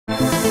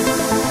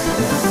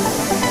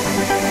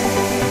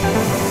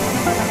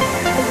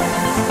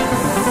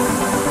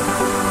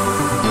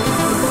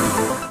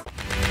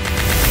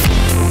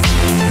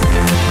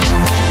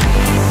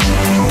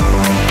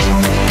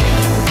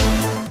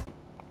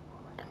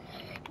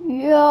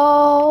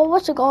Yo,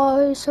 what's up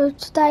guys? So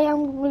today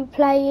I'm going to be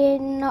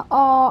playing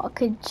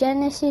Ark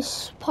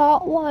Genesis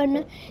Part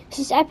 1. This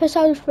is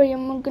episode 3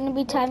 and we're going to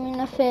be taming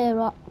a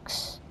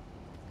ferox.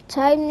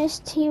 Tame this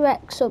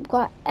T-Rex up,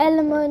 got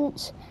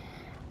elements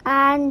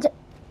and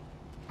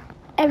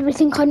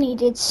everything I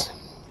needed.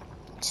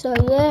 So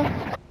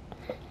yeah,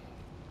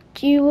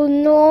 you will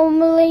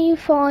normally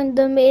find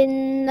them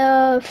in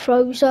the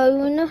throw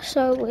zone,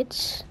 so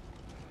it's...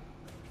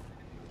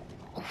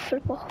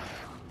 flip off.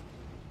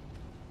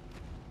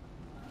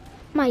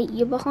 Mate,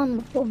 you're behind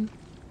the phone.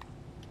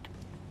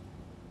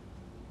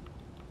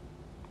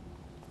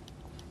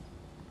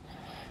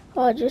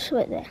 Oh, just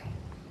wait there.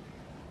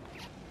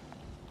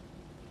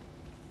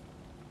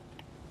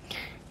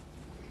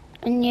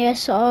 And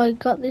yes, I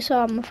got this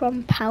armor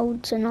from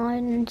Powder and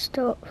Iron and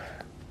stuff.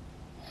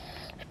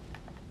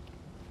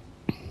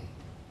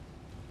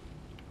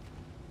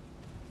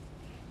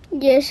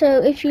 Yeah,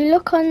 so if you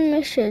look on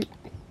the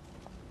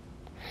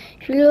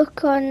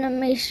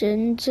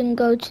missions and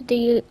go to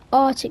the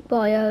Arctic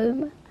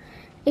biome,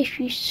 if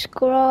you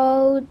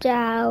scroll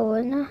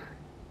down,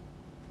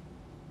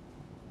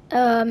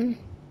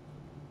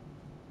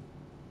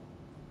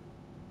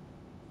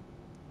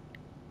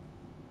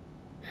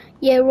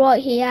 yeah,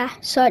 right here,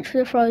 search for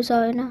the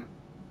Frozone.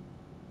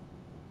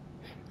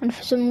 And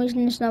for some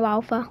reason there's no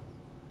alpha.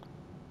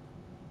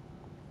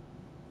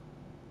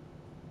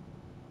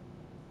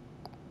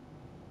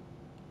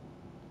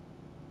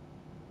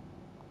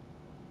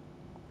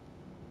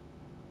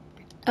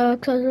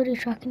 Because I was already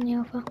tracking the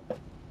alpha.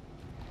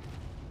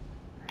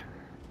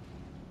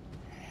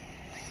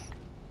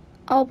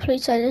 Oh,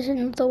 please say there's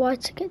another way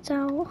to get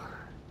out.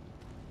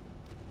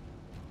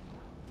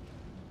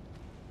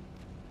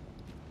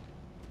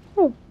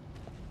 Oh.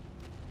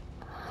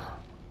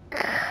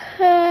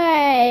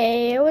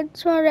 Okay,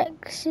 what's my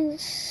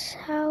Rex's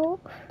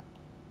health?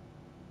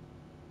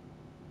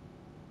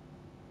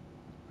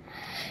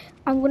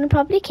 I'm gonna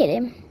probably kill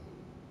him.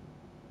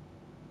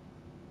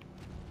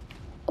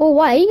 Oh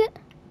wait,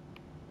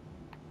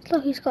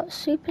 look, he's got a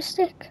super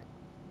stick.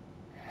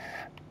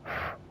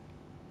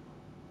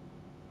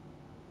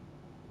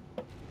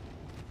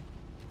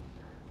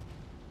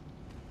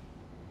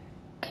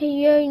 Okay,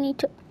 you only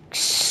took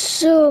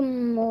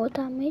some more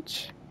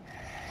damage.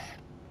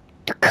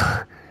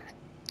 I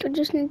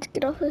just need to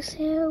get off this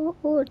hill.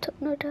 Oh, it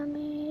took no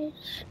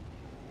damage.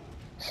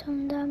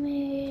 Some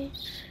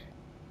damage.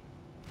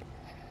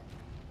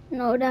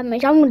 No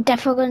damage. I'm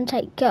definitely gonna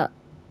take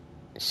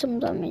some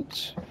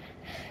damage.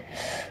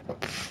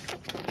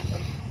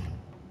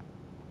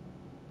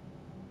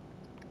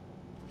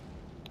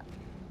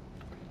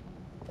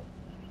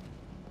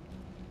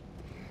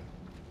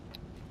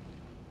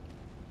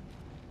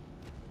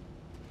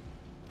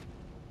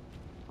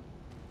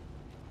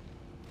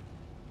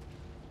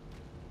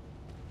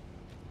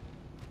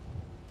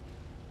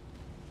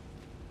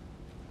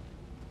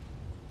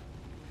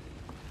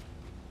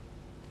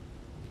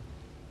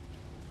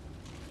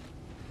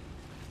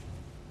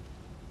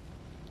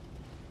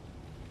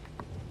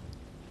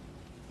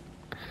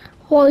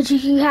 Why do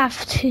you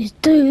have to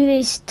do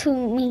this to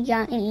me,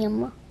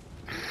 game?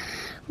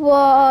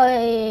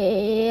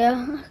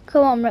 Why?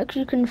 Come on, Rex,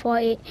 you can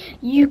fight it.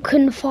 You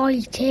can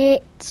fight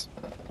it.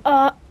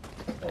 Oh,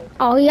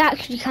 you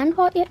actually can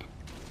fight it.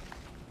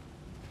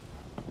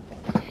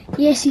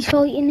 Yes, he's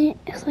fighting it.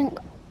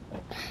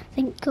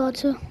 Thank God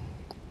so.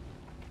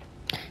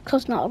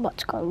 Because I'm not about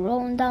to go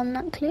rolling down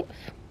that cliff.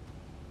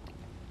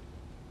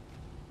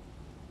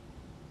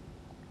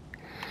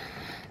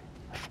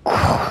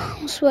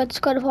 I swear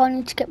to God, if I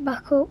need to get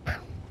back up.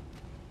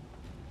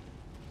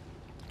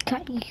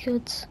 Can't you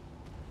kids?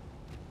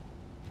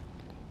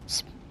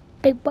 It's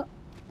big butt.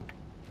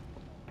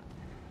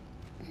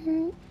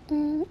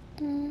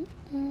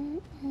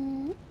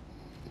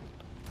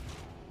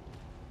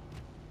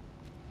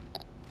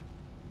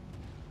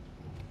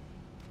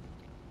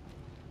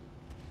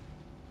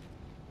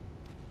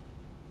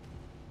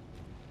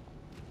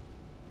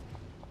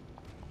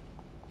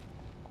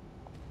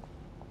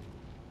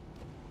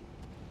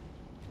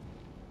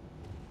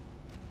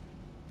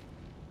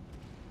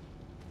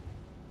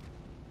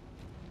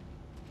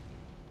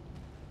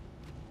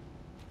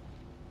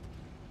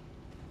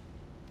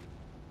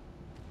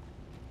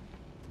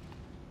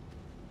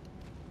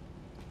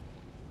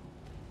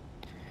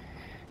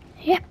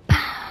 Yep,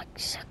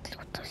 exactly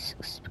what I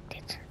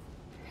expected.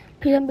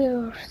 Please don't be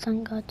a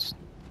thank God.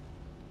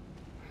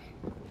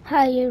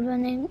 How are you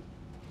running?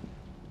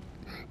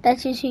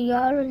 That is who you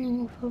are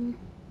running from.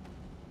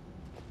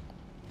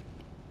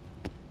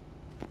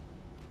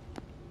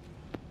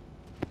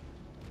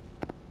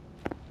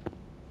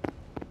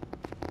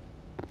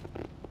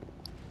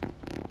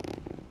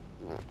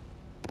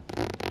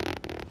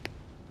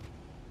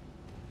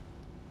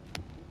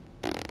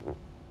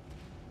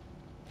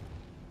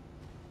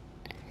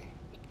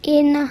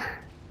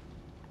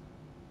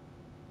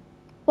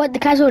 What, the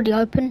car's already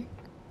open?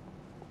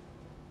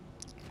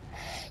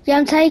 Yeah,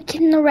 I'm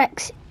taking the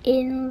Rex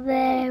in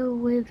there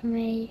with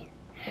me.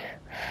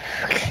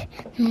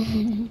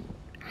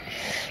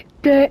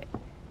 But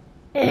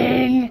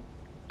in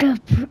the...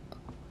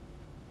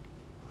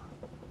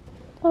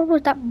 What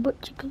was that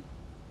butcher?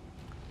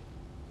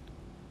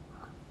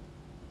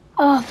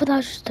 Oh, I thought that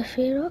was just a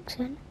ferox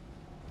then.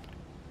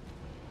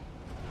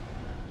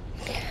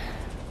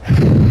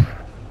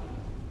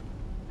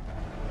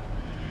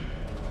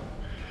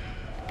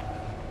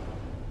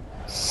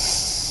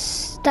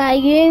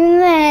 Stay in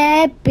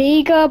there,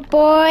 bigger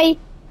boy.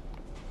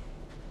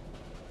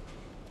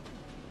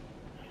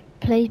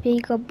 Please be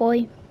a good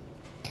boy.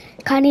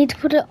 I need to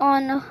put it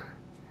on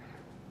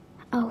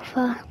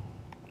alpha.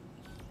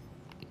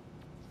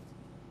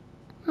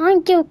 I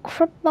don't give a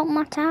crap about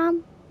my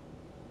time.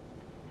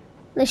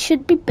 There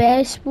should be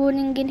bears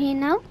spawning in here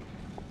now,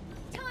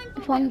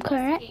 if I'm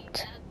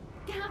correct.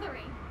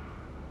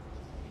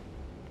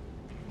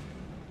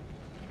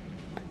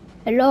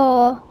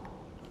 Hello?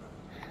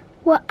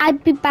 Well, I'll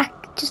be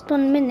back just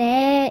 1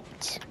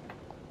 minute.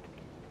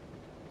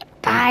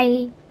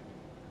 Bye.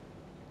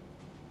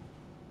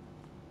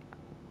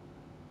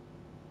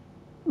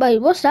 Wait,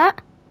 what's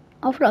that?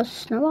 I thought that was a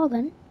snowball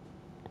then.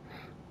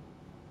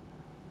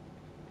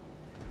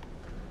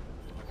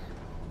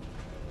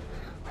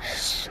 I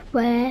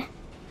swear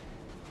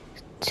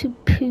to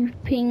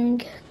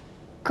pooping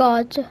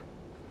God,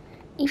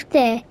 if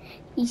there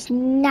is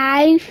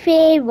no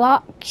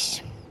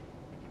ferox,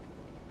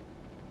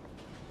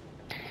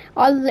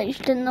 I literally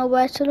didn't know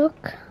where to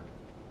look.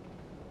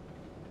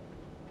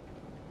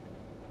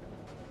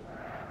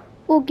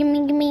 Oh,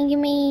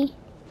 gimme.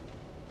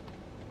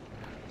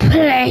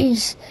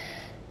 Please.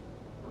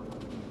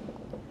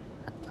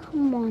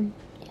 Come on.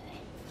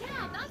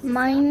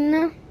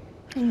 Mine.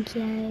 Thank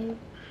you.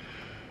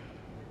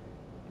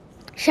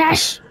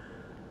 Shush.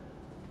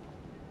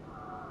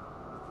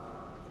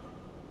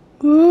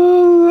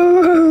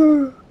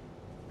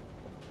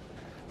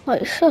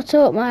 Like, shut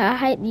up, mate. I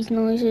hate these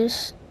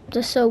noises.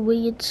 They're so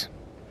weird.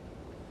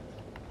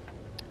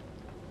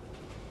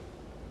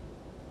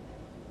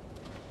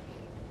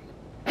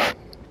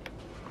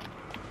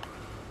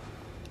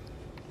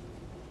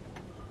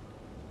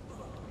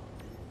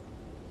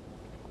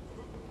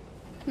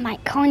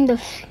 Mate, kind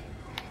of.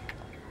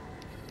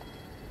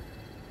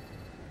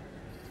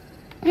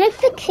 I'm gonna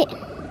fix it.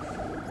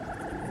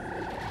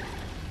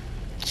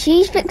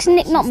 She's fixing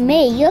it, not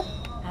me.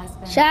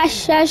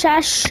 Shush. Fix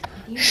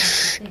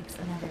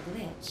another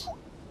glitch.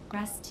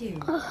 Press 2.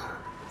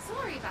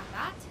 Sorry about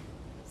that.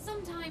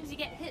 Sometimes you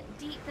get hit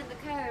deep in the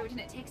code and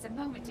it takes a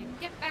moment to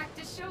get back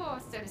to shore,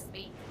 so to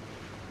speak.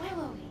 Where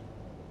were we?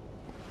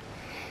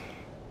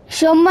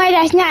 Somewhere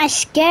that's not as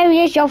scary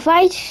as your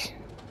face.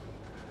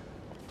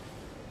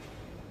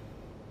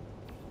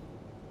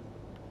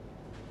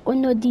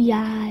 Under the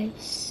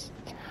eyes.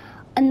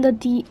 Under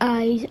the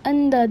eyes.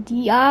 Under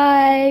the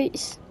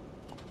eyes.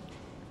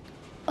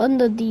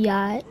 Under the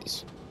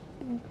eyes.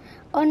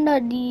 Under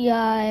the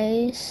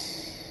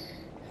eyes.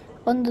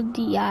 Under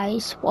the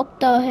eyes. What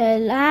the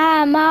hell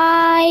am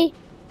I?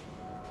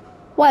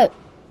 Wait,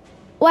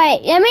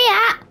 let me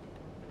out.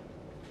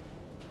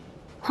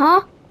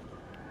 Huh?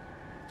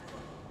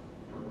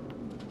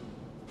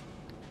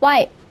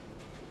 Wait,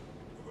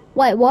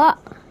 what?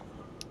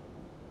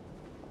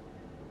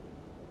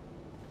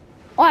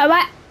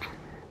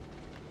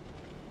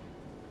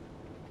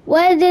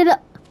 Wait.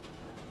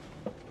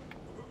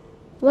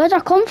 Where'd I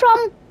come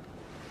from?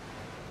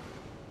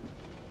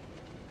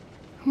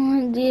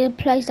 The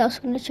place I was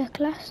going to check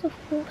last, of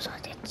course I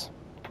did.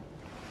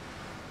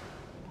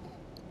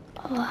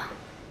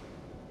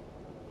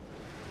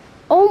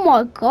 Oh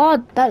my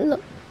God, that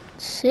looked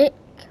sick.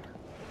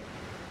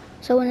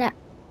 So when that,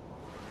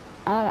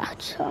 I'll have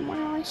to shut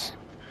my eyes.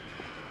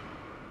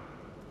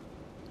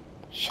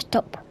 Shut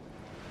up.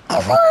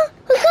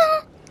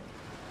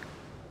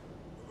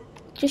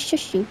 Just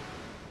shush you.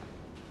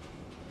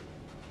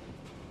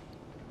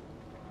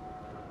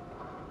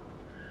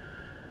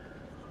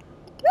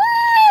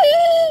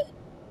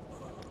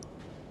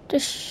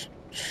 Just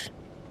shh.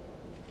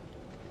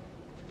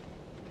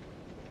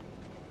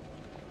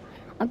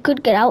 I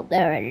could get out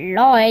there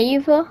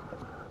alive.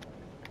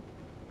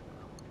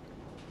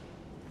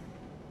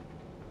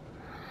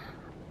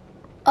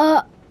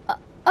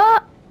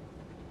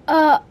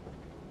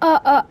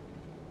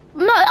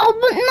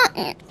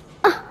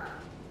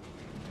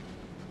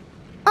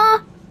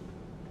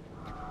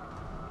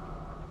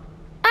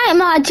 Hey,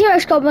 my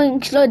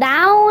gyroscope slow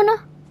down.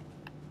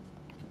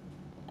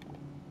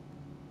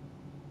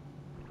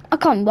 I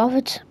can't be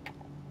bothered.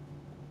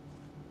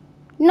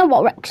 You know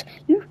what, Rex?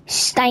 You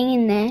stay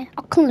in there.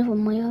 I can live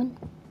on my own.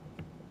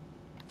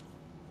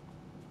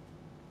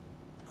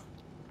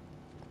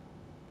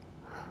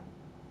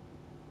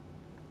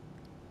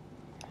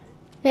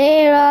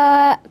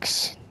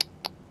 Ferox.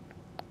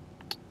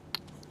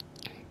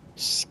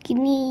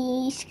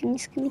 Skinny,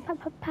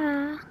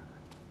 pa.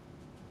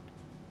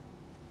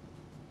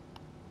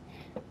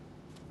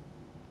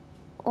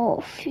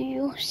 Oh,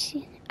 phew.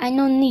 I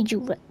don't need you,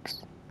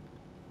 Rex.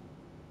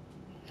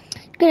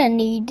 Gonna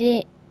need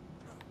it.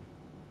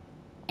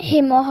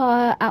 Him or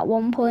her at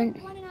one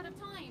point. Running out of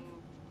time.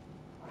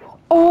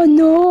 Oh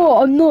no,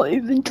 I'm not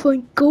even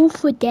trying to go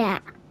for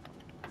that.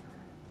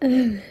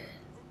 Ugh.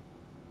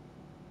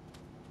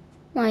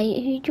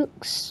 Mate, who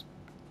jokes?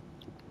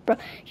 Bro,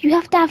 you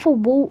have to have a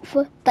vault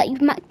for that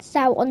you've maxed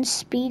out on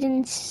speed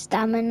and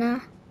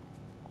stamina.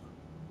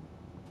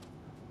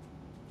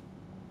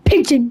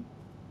 Pigeon!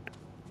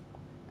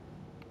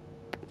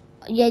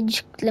 Yeah,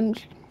 just let me...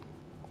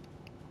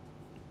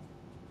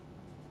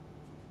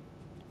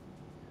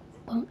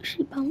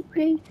 Bouncy,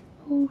 bouncy.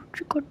 Oh,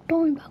 she got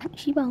down,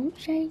 bouncy,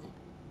 bouncy.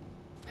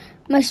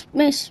 Miss,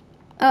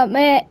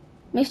 mate,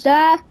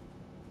 mister.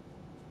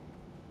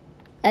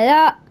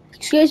 Hello,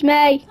 excuse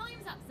me.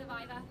 Time's up,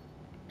 Survivor.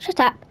 Shut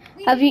up.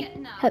 We Have didn't you... get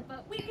enough,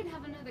 but we can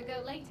have another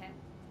go later.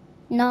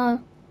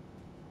 No.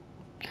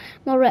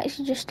 My Rex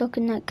is just stuck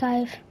in that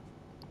cave.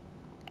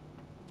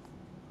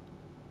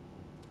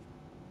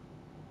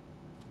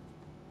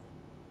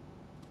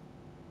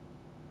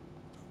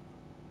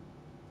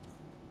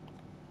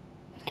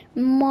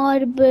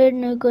 Might have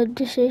been a good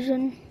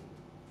decision.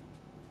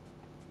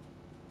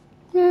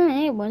 No,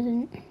 it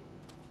wasn't.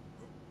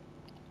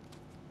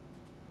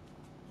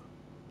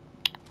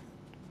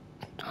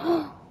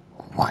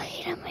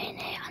 Wait a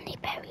minute, I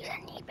need berries.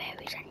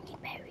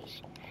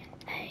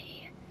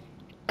 Hey.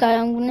 Okay,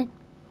 I'm gonna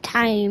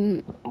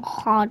time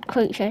hard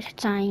creature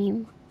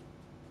time.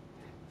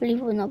 Believe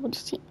it or not, but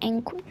it's the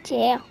ankle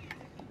there.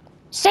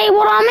 Say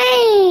what I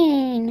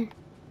mean!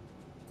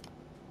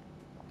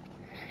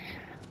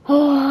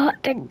 Oh,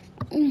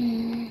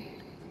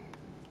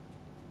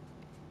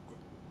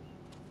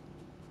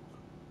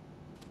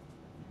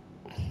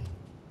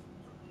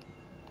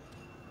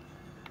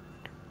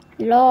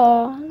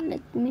 Hello,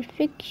 let me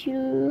fix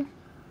you.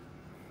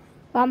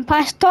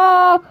 Vampire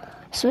Star!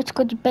 I swear to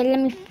God, you better let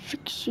me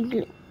fix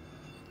you.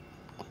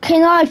 Okay,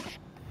 knife!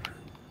 I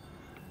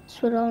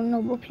swear I'll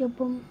not whoop your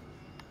bum.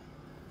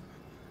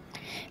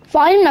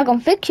 Fine, I can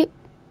fix it.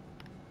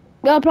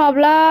 No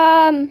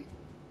problem.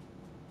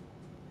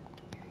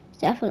 It's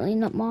definitely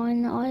not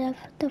mine. I have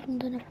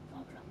definitely have a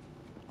problem.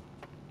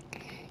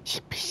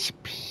 Shippy.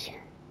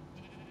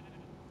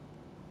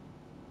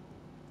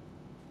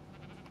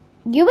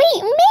 You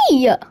eat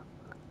me!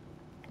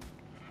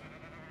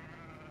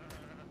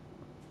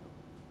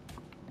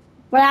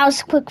 Well, that was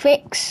a quick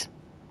fix.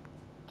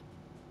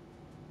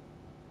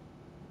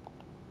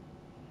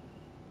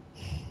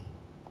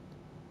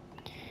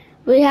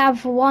 We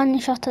have one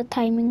shot at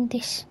timing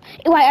this.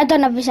 Wait, I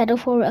don't have a saddle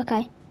for it,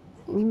 okay.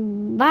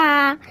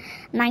 Bye.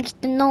 Nice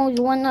to know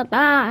you wanna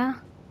die.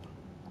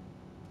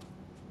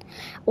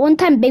 One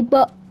time, big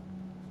butt.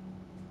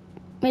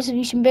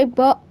 Resolution, big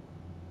butt.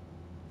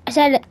 I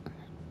said it.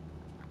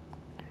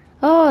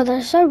 Oh,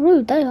 they're so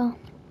rude, they are.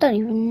 Don't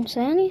even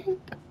say anything.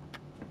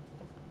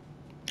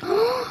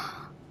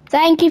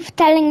 Thank you for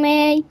telling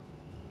me.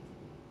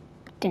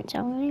 Didn't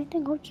tell me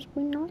anything, I'll just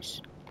be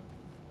nice.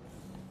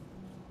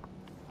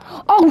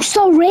 Oh,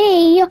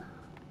 sorry!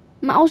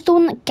 I was the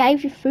one that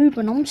gave you food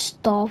when I'm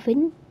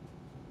starving.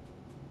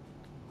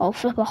 Oh,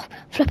 flip off.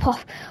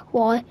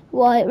 Why,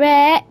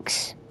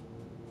 Rex?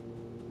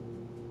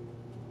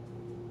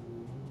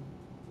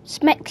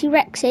 Smexy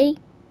Rexy.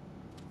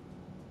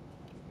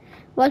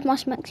 Where's my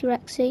Smexy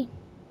Rexy?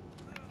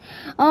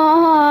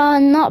 Oh,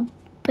 not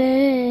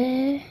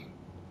bad.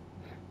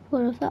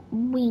 What if that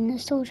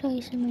wiener's still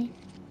chasing me?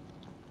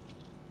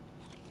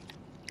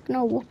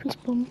 No, whoop his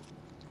bum.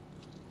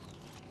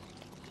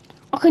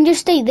 I can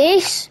just eat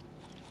this.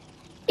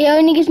 It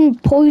only gives me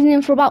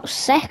poisoning for about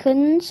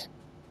seconds.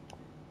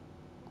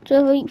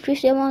 So if I eat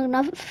 50, am I gonna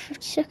have it for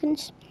 50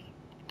 seconds?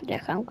 Yeah,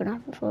 okay, I'm gonna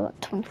have it for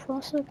about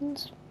 24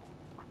 seconds.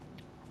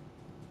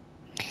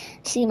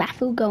 See my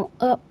food go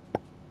up.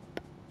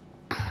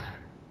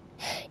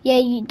 Yeah,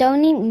 you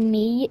don't eat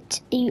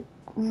meat, eat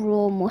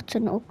raw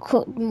mutton or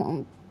cooked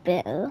mutton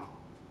better.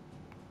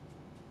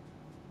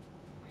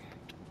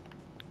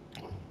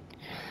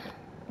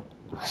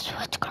 I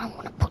swear to God, I'm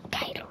gonna put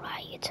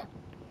Gatorade.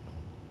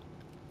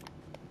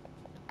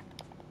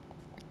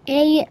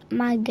 Hey,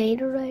 my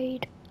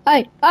Gatorade.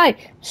 Hey,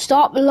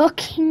 stop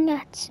looking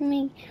at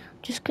me.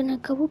 Just gonna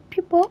go up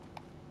your butt.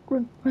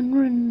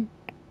 Run.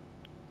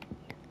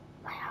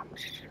 How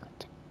much did you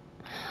got?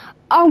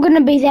 I'm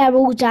gonna be there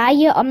all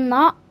day. I'm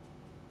not.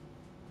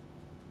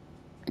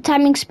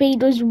 Timing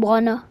speed was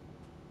 1.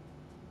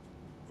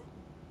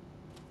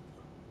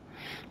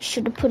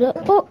 Should have put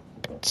it up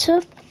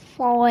to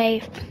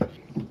 5.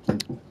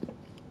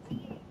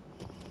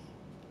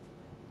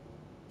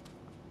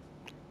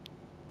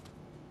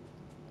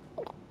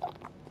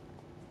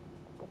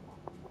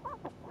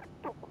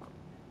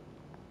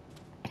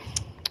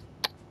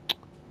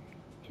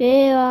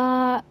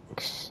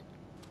 Ferox.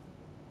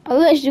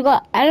 I've actually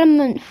got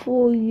element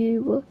for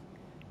you.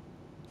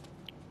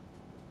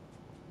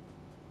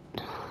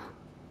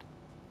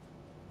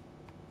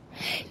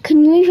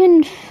 Can you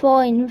even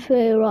find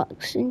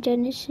ferox in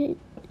Genesis?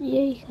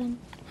 Yeah, you can.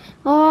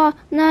 Oh,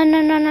 no,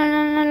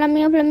 let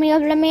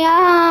me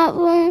up.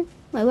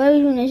 Wait, where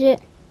even is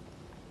it?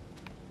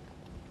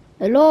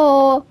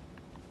 Hello?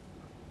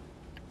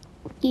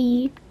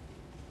 Okay.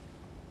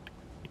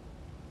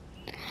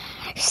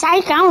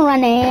 Psych, I'm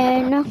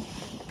running.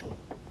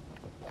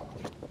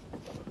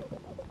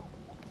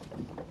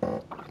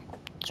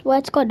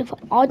 Swear to God, if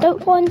I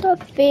don't find the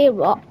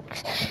ferox,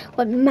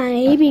 but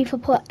maybe if I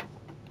put...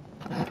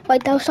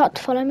 Wait, they'll start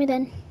to follow me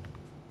then.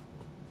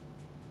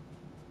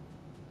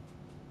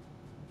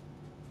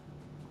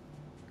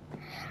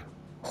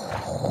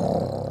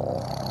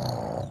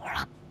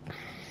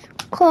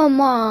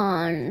 Come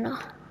on.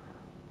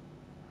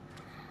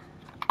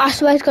 I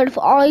swear to God, if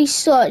I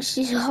search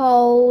this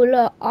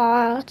whole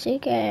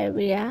Arctic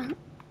area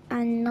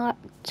and not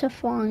to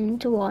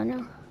find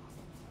one,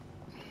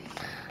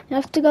 I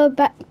have to go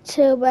back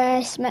to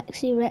where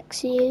Smexy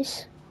Rexy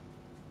is.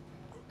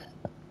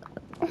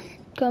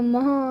 Come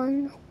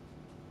on.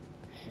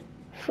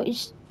 I thought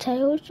his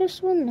tail was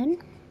just one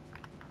then.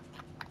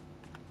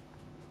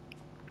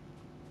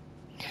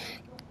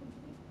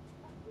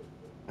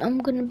 I'm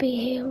gonna be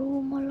here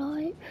all my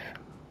life.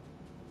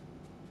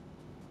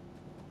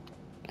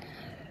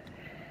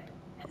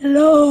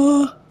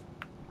 Hello.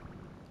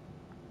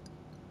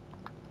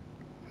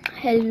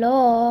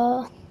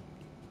 Hello.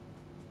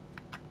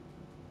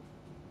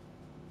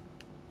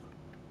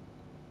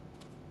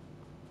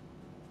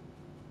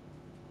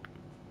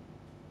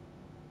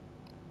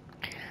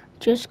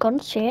 Just gonna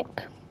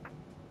check.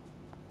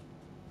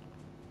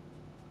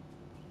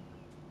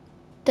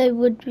 They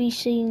would be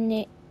seeing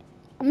it.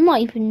 I'm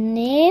not even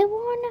near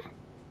one.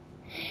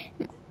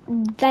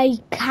 They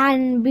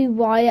can be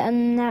white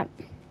and that.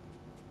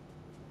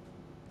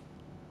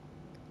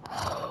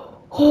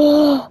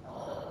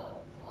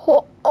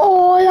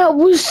 Oh, that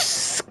was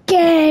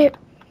scary.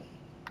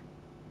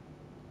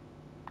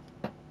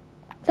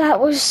 That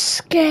was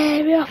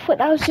scary. I thought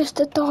that was just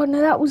a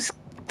dino. That was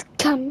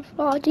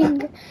camouflaging.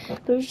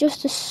 But it was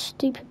just a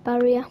stupid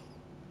barrier.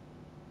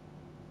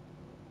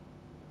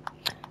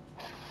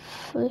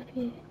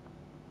 Flippy.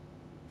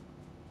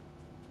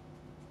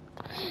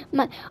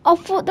 Man, I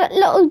thought that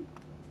little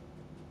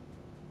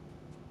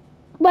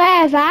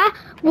whatever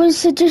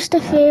was just a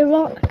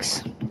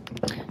ferox.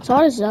 So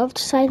I deserve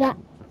to say that.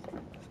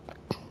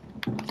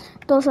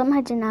 Thought I'm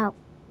heading out.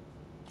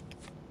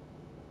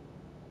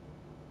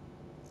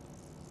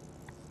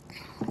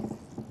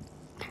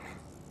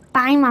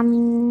 Bye,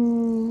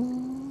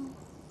 mummy.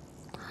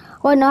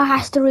 Oh no, I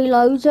has to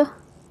reload her.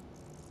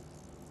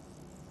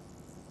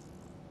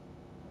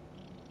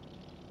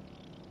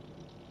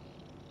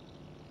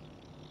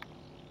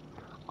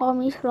 Oh,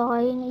 he's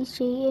flying, he's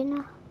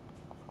cheating.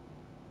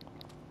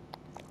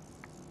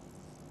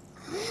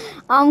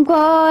 I'm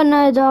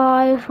gonna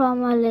die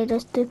from a little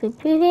stupid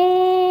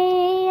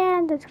piggy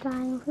and it's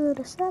flying through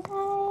the sky.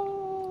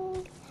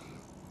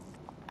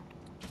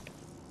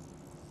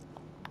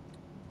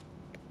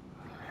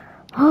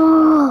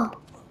 Oh,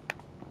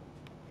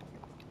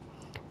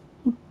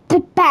 there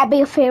better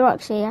be a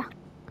ferox here.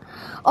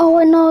 Oh,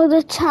 I know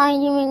the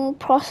timing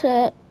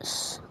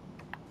process.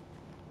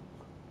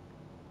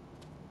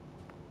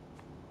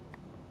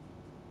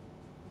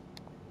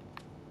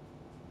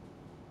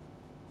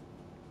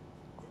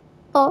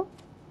 Oh.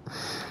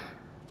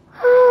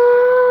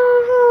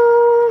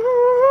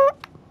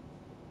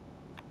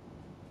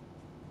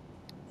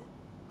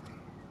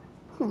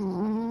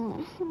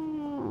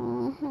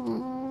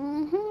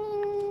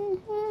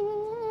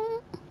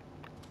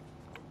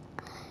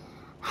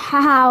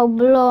 How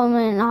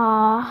blooming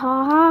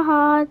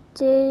hard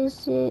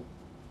is it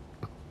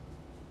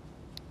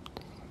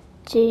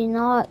to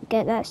not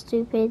get that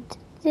stupid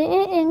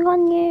thing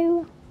on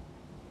you?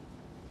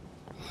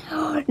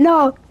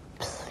 No,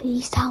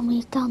 please tell me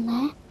it's down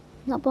there,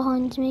 not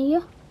behind me.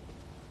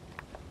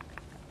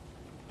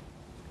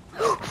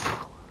 Because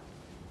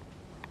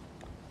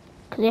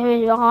if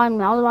it's behind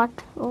me, I was about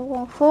to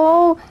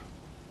fall.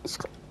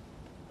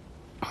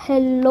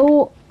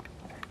 Hello.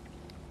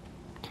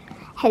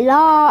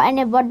 Hello,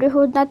 anybody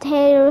who's not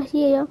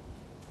here.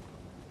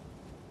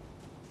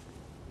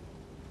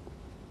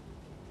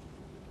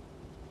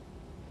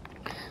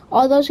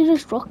 Oh, those are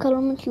just rock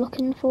elements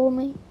looking for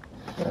me.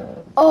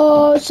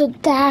 Oh, so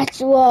that's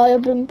why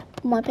I've been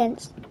pooping my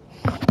pants.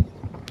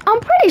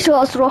 I'm pretty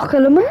sure it's rock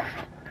element.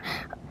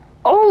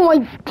 Oh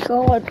my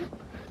god.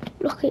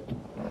 Look it.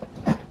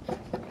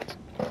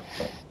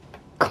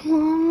 Come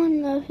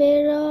on, the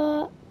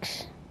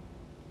ferox.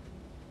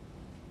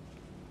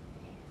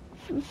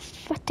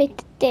 What the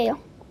deal?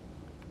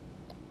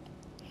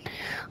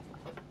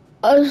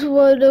 I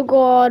swear to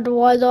God,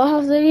 why do I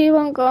have to keep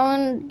on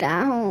going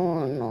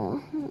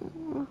down?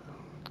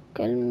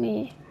 Kill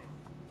me.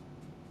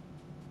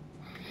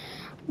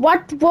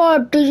 What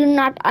word do you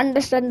not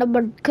understand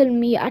about kill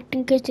me? I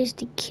think it is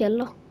the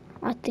killer.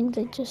 I think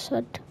they just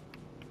said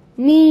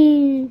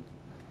me.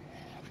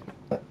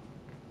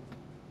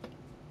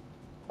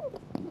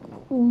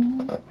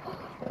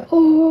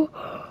 Oh.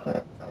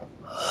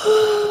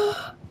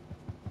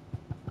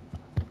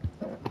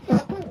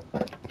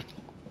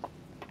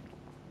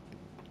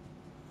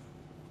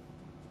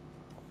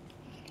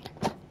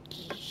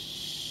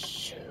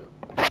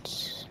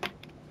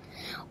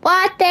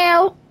 What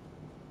the?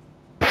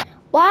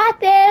 What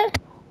the?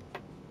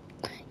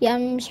 Yeah,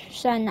 I'm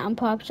saying that on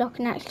purpose so I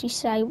can actually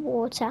say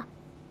water.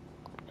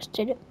 Just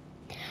did it.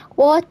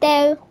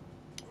 Water.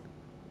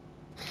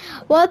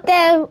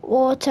 Water.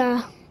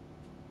 Water.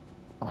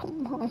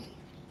 Come on.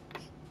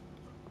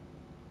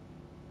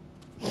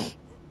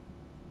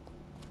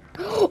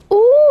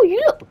 Oh,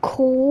 you look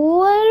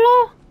cool.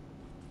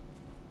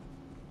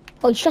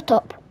 Oh, shut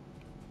up.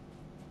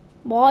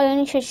 Why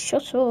only said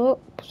shut up?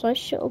 So I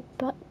shut up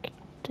back.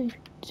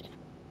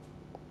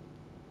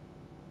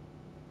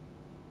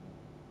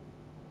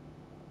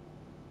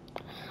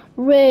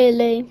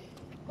 Really?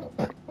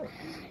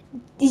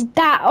 Is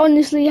that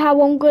honestly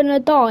how I'm gonna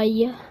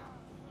die?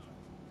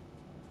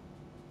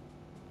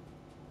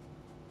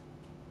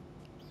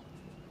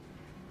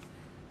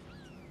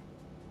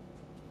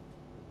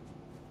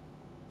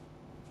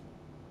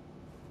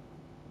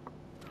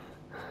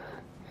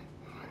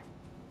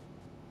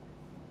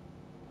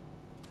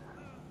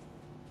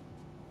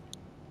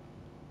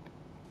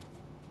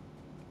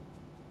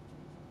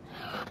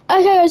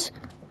 Okay guys,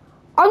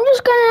 I'm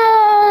just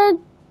gonna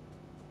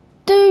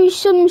do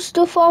some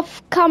stuff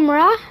off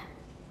camera.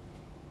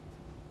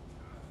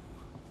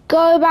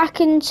 Go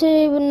back into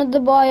another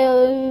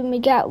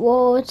biome, get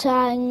water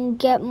and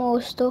get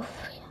more stuff.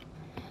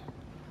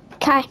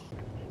 Okay.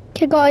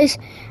 Okay guys,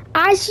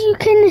 as you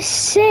can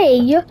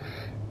see,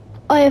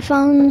 I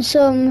found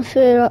some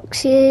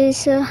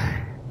feroxes.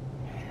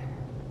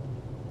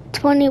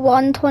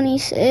 21,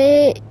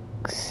 26.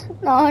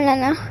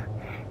 No.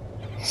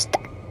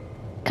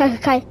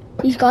 Okay.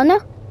 He's gone now.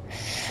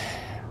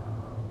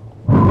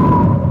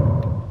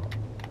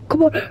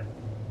 Come on.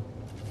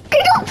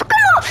 Get off!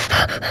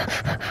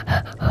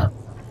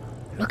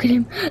 Look at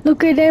him.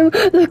 Look at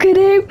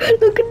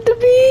the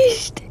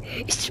beast.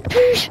 It's the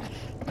beast.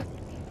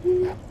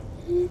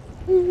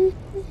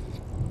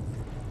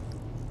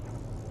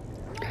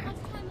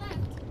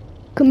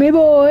 Come here,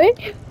 boy.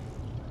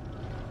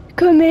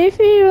 Come here,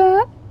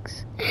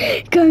 ferox.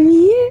 Come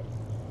here.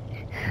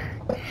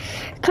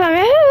 Come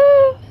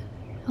here.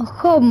 Oh,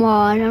 come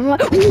on. I'm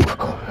like,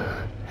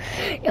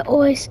 it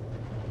always.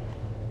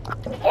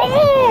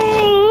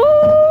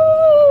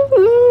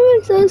 Oh,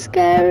 it's so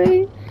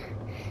scary.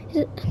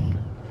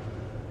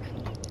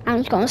 I'm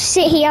just gonna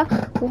sit here.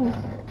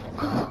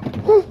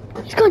 Oh,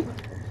 he's gone.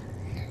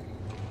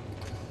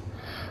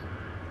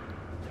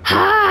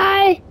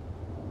 Hi.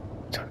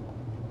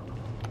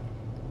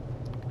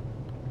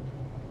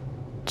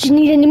 Do you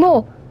need any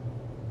more?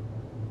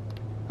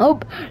 Oh,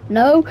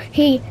 no,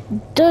 he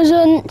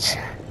doesn't.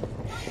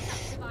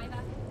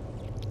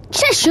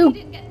 Shh.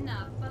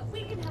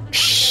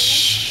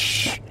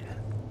 Shh.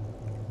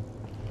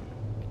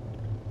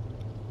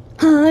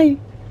 Hi.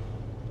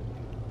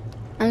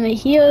 I'm right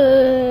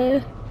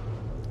here.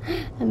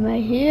 I'm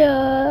right here.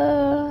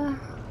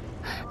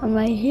 I'm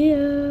right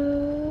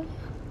here.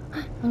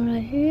 I'm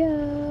right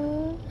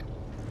here.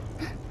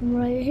 I'm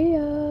right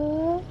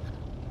here.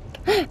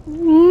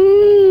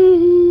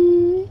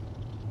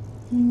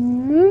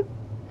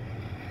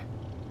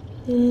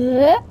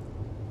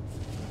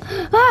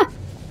 Ah!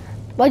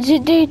 Why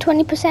did it do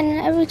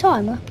 20% every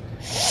time?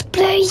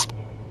 Please.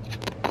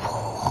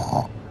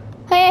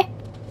 Hey.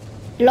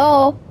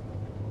 Hello.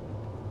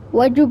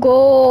 Where'd you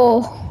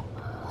go?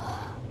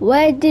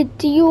 Where did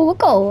you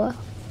go?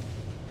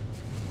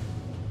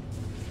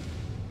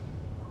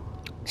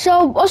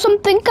 So, or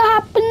something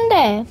happened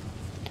there.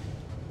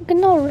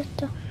 Ignore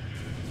it.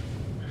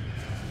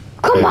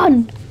 Come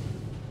on!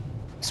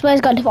 Swear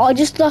to God, if I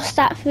just lost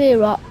that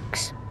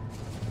ferox.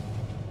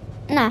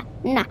 Nah,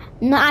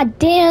 I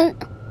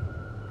didn't.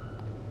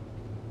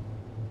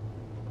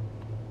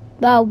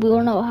 Well, we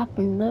all know what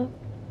happened though.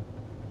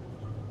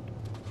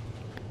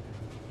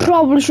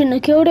 Probably shouldn't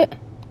have killed it.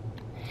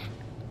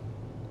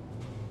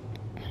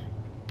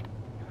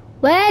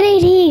 Where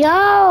did he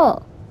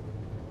go?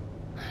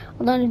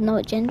 I don't even know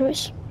what gender it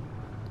is.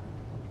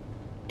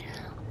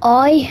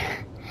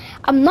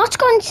 I'm not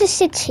going to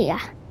sit here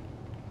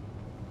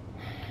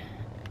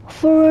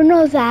for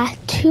another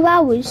 2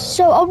 hours.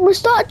 So I'm going to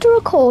start to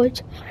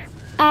record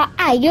at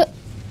 8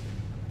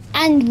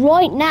 and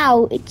right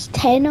now it's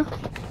 10.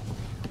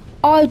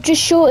 I've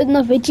just shortened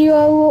the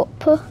video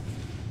up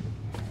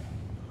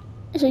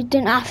so you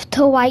didn't have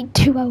to wait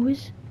 2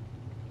 hours.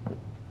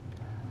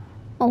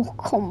 Oh,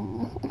 come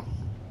on.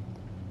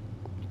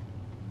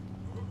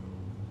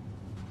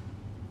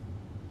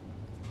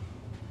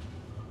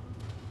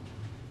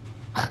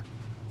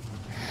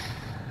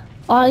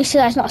 Honestly,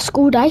 that's not a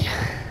school day.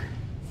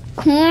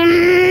 Come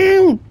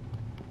on.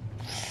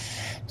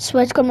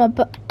 Swear to God,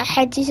 my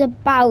head is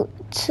about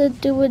to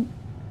do a...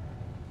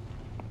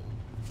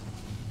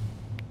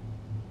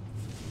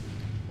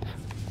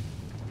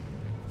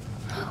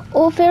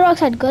 Oh, ferox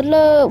had good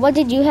luck. What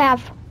did you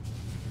have?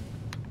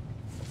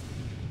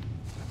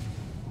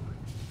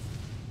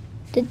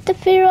 Did the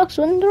ferox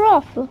wander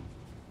off?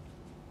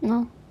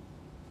 No.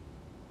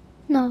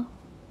 No.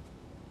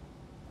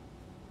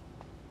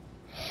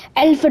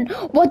 Elephant,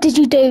 what did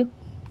you do?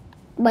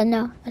 But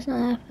no, that's not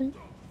an elephant.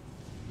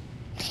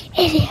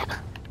 Idiot.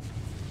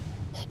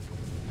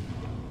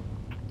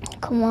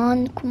 Come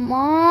on, come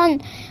on.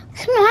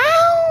 Come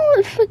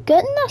out, for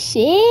goodness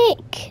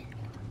sake.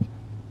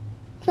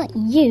 It's not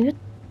you,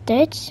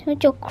 Dad,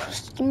 with your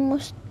crusty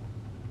must.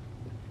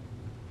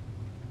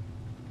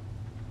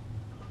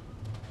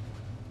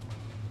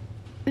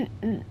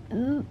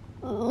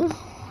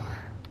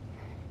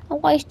 I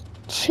waste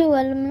 2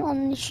 element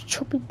on this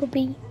chubby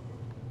bubby.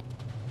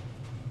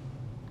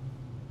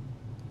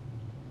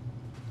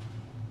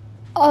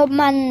 Oh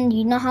man,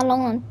 you know how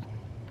long I'm...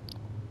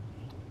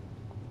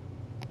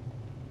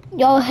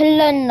 Yo,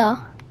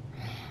 Helena.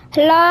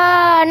 Hello,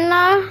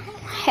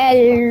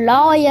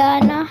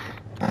 Yana.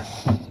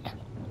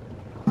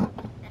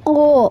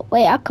 Oh,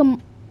 wait, I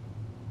can...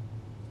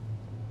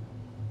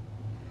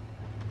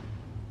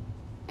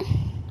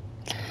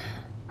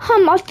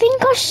 I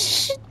think I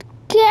should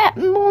get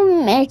more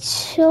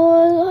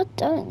metal. I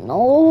don't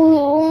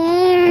know.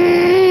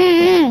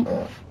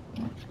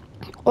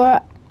 Or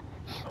I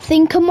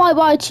think I might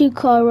buy 2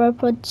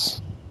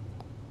 chiropods.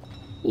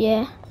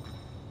 Yeah.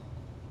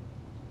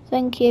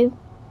 Thank you.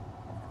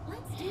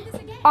 Let's do this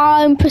again.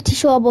 I'm pretty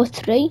sure I bought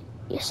 3.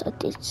 Yes, I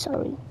did.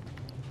 Sorry.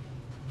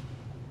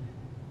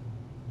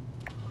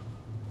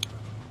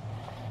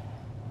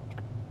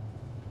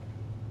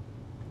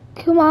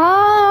 Come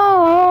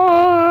on!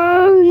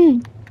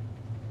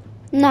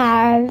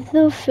 Nah,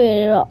 the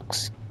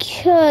ferox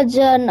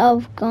couldn't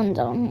have gone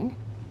down.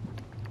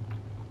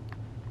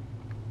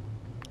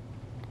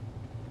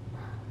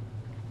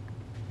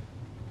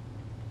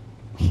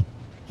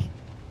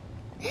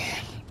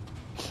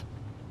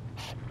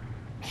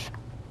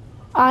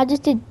 I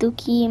just did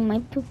dookie in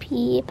my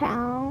poopy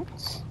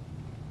pants.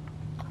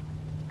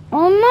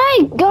 Oh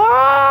my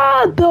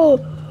god!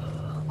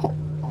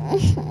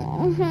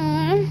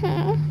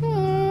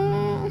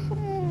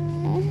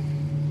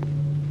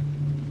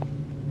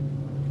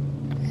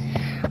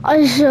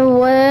 I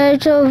swear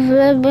to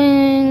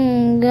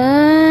flipping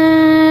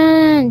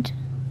God.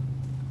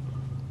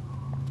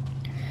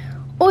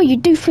 Oh, you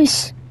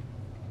doofus.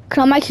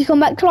 Can I make you come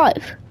back to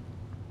life?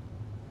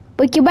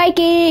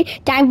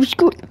 Wakey, time for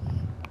school.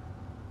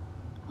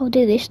 I'll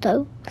do this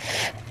though.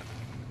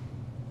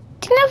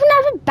 Didn't even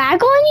have a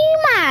bag on you,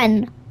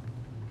 man.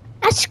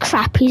 That's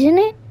crap, isn't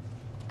it?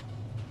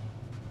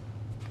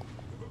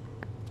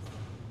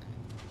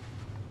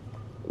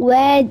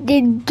 Where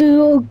did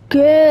you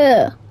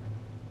go?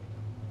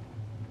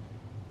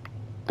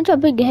 What's your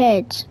big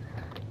heads?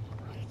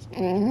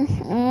 It's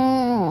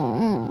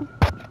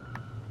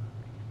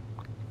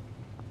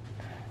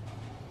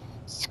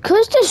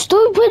because the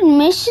stupid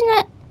missing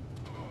it.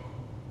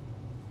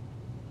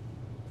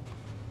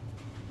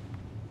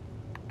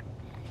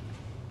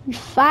 You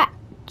fat,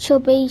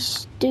 chubby,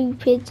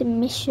 stupid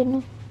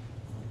mission.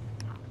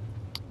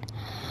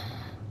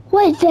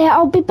 Wait there,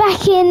 I'll be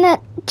back in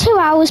 2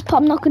 hours, but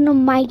I'm not going to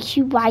make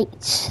you wait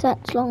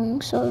that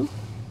long, so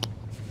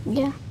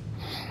yeah.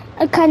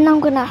 Okay, now I'm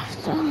going to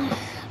have to...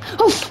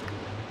 Oh!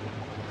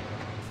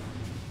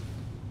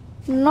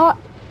 Not...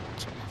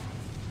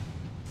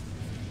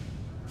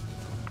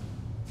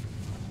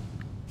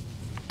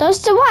 That's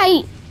the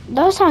way.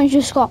 Those sounds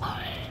just got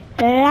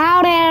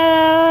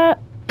louder.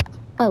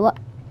 Wait, what?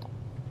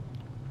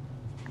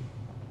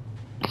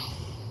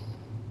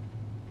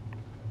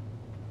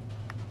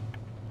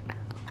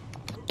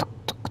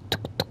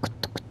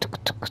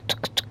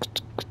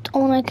 I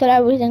want to kill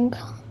everything.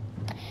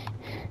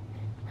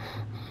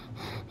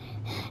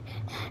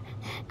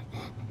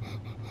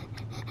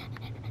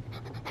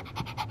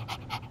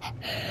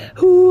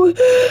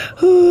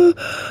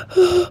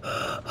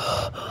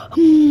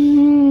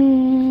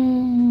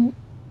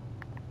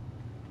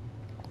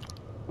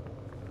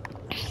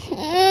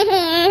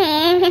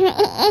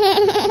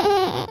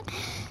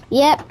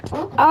 Yep,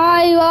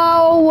 I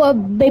will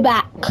be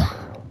back.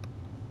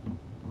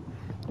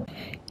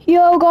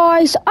 Yo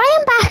guys, I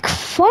am back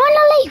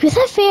finally with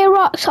a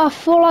ferox. I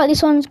feel like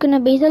this one's gonna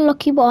be the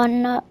lucky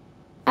one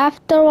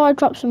after I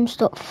drop some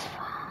stuff.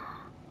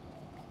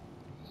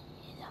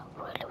 That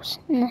really was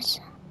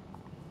nice.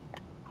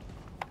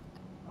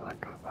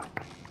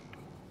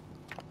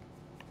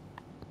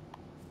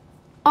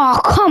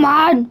 Oh, come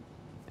on!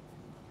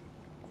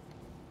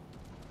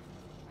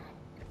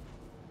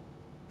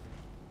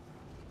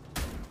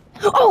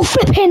 Oh,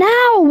 flipping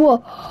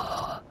hell!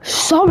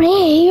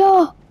 Sorry!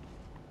 I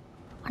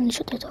need to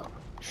shut the door.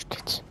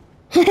 Shut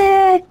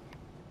it.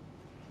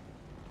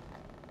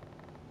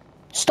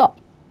 Stop.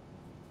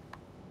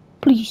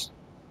 Please.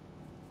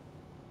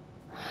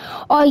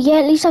 Oh yeah,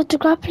 at least I have the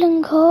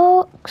grappling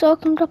hook so I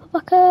can drop it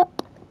back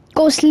up.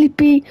 Go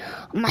sleepy.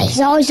 My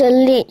eyes are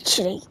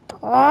literally...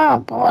 Oh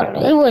boy,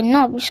 they would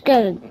not be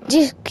scared of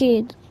this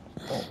kid.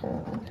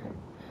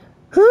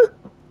 Huh?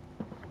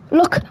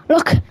 Look,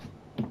 look.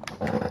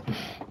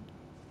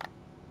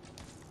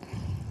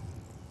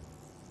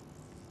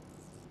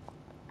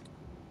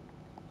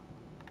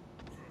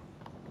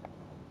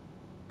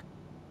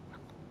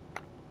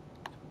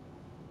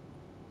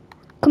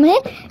 Come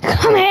here.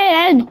 Come here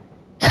then.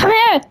 Come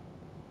here.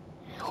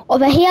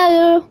 Over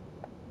here.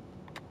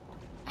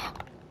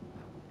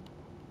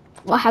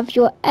 will have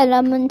your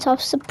element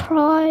of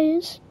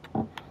surprise.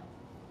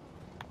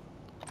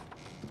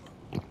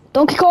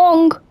 Donkey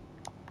Kong!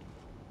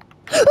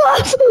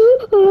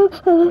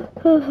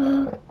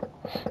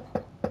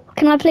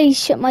 Can I please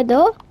shut my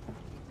door?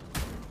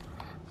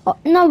 Oh,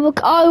 no,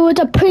 look, I would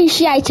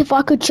appreciate if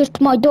I could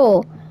shut my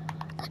door.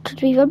 That would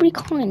be very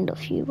kind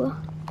of you.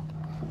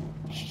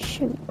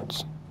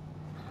 Shoot.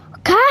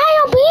 Okay,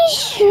 I'll be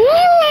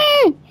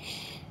shooting.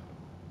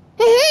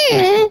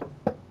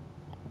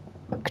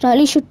 Can I at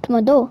least shut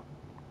my door?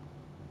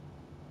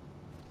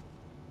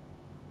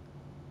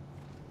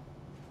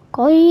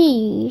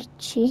 God,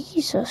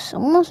 Jesus,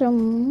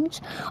 awesome.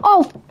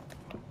 Oh!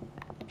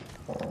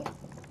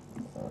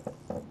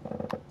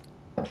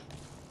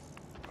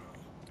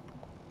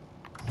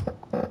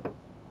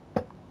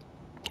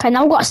 Okay,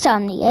 now I've got to stay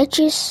on the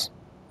edges.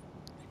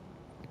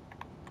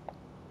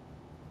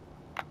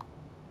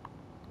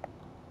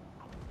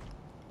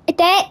 It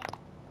dead.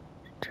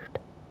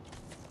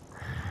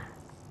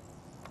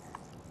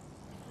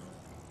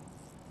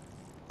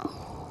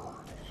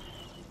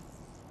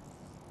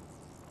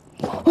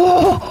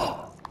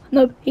 Oh!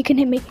 No, he can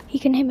hit me. He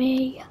can hit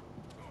me.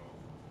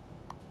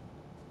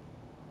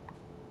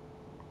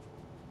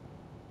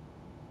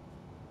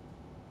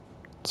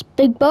 It's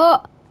big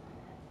butt.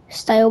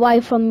 Stay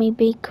away from me,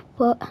 big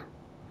butt.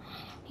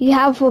 You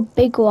have a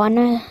big one,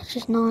 which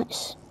is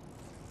nice.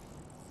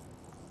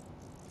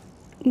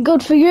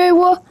 Good for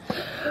you,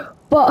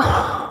 but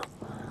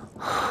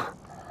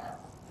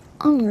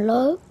I'm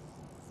low.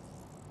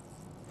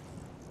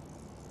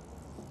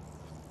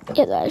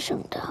 Get that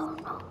shut down.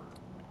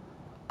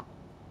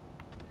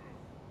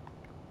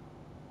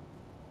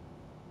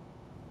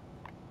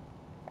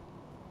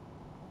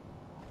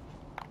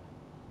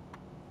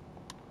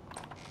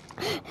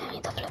 I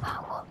need to flip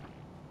out.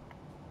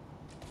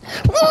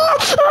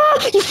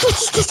 You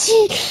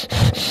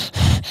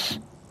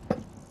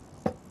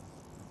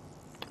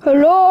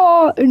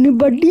Hello,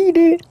 anybody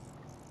there?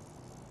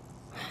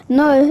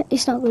 No,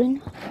 it's not good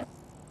enough.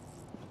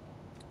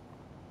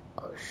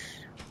 Oh,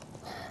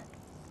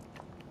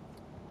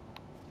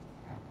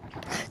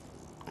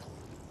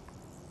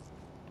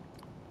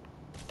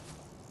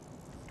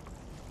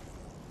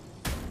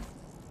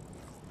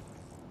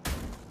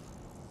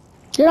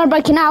 you're not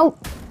breaking out.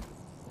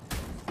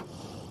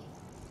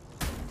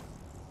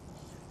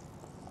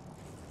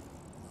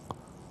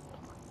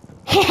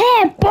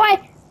 Heh, boy.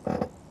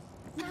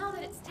 Now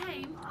that it's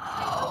tame, I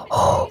hope it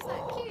stays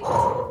that cute.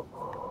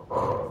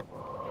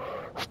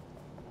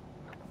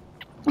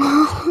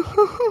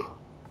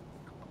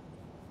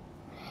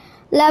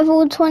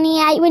 Level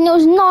 28 when it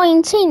was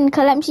 19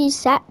 Calamity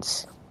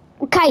sets.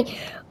 Okay,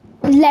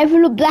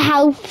 level up the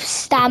health,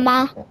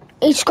 stamina.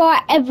 It's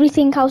got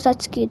everything else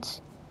that's good.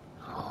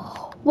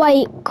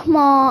 Wait, come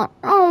on.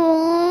 Oh.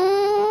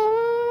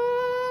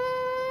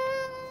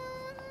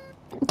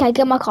 Okay,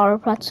 get my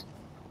chiropractor.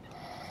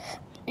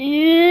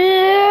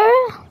 Yeah.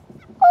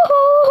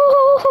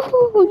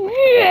 Oh,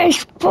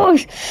 yes,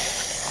 boys.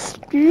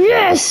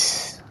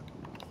 Yes.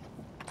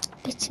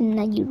 Get in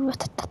there, you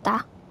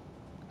ratatata.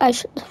 I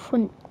shut the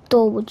front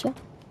door, would you?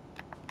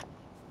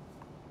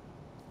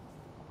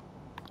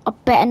 I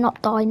better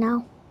not die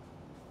now.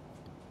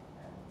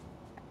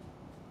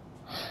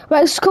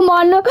 Rex, come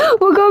on,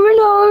 we're going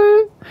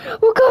home.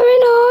 We're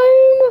going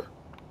home.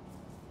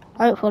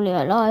 Hopefully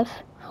alive.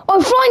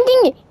 Oh, flying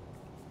dinghy.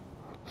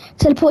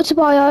 Teleport to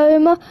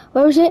biome.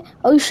 Where is it?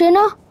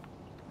 Oceana?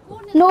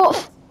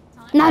 North.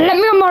 Now let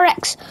me on my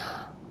Rex.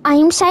 I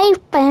am safe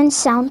and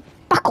sound.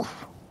 Back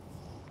off.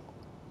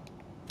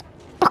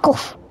 Back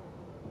off.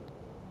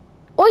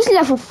 Oh, he's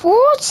level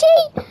 40?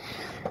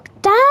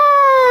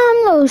 Damn,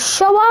 little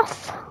show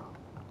off.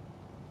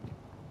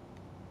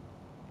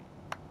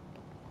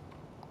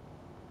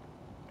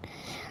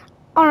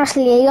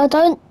 Honestly, I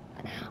don't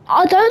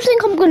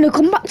think I'm gonna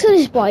come back to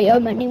this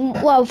biome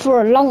anymore. Well,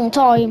 for a long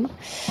time.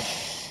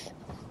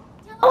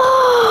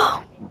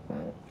 Oh,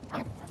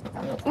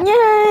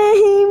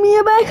 yay,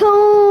 me back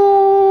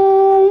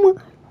home.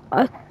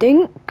 I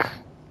think.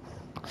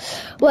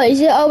 What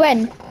is it?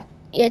 ON?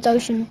 Yeah, it's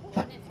Ocean.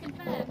 It's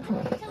confirmed.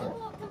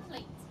 Teleport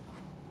complete.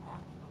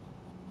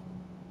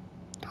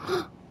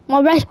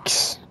 My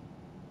Rex.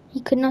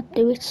 He could not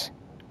do it.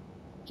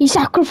 He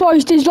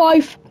sacrificed his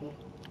life.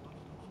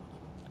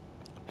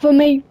 For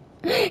me.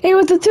 He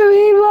was a true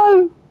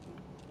hero.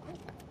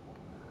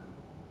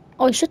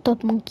 Oh, shut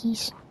up,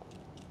 monkeys.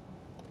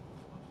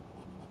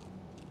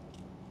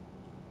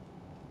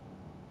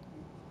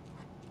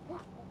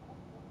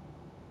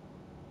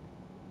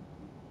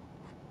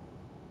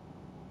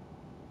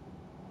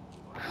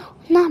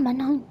 No,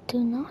 man, I do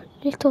not.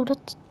 Little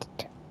rat.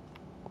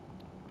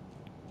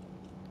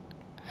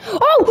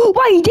 Oh,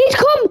 wait, he did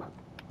come.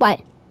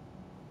 Wait.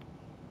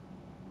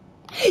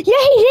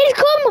 Yeah, he did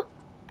come.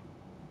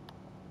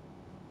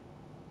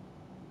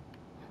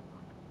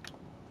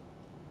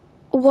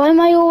 Why am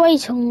I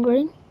always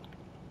hungry?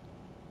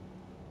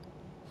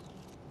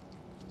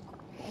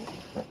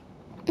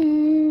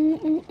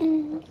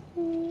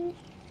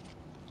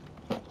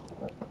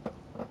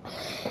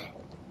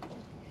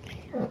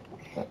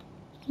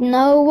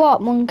 know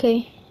what,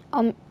 monkey?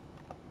 I'm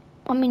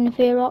in the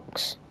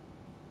ferox.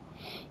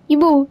 You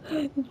will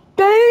stay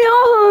at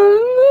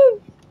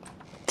home.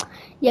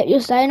 Yep,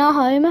 you're staying at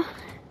home.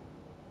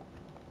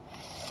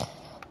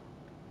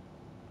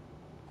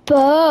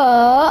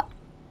 But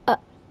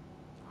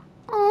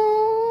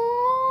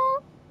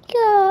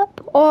yep.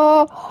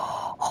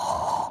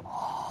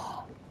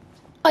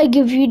 I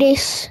give you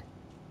this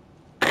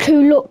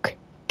to look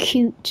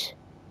cute.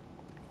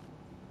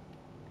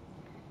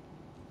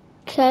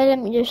 Okay, let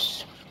me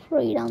just throw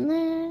it down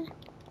there.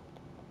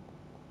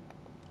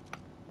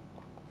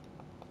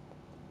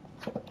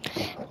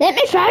 Let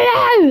me throw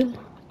you!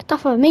 Get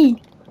off of me.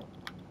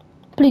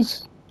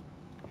 Please.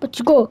 But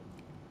you go.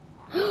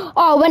 Oh,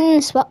 I went in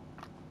the spot.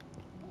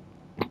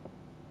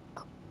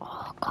 Oh,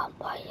 I can't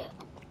buy it.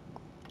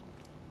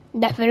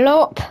 Level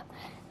up.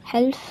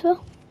 Health.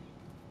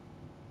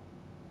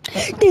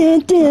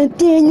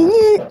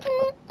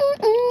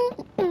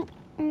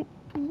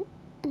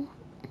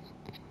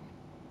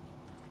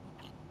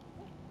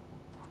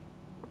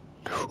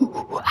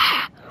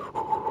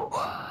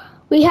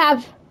 We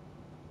have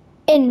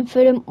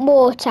infinite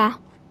water.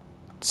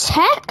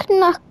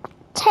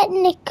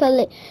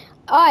 Technically,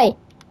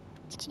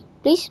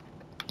 please.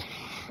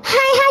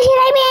 Hi, how's your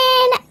day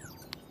been?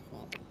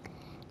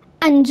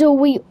 And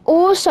we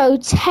also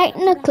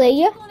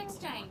technically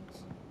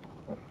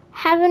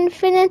have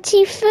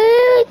infinity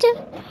food.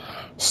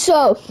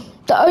 So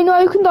the only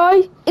way you can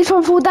die is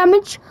from full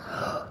damage.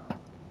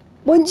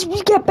 Once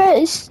we get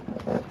better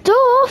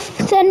stuff,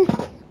 then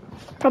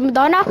from a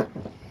diner.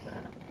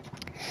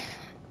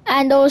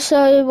 And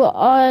also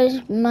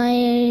I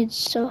made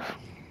stuff.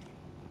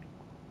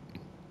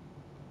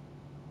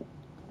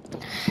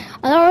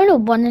 I don't really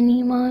want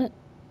any more.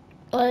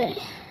 Come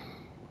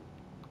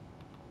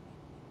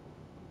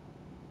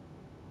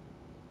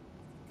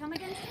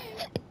again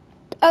soon.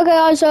 Okay,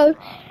 guys, so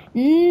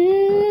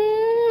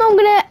I'm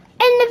gonna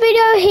end the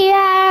video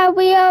here.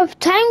 We have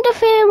tamed the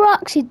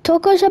ferox. It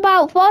took us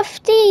about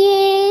 50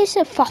 years.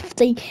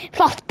 50.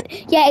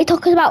 Yeah, it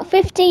took us about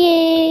 50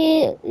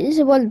 years.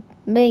 Well,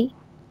 me.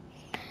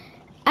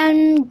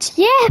 And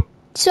yeah,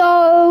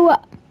 so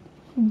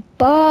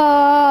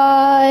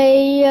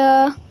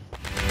bye.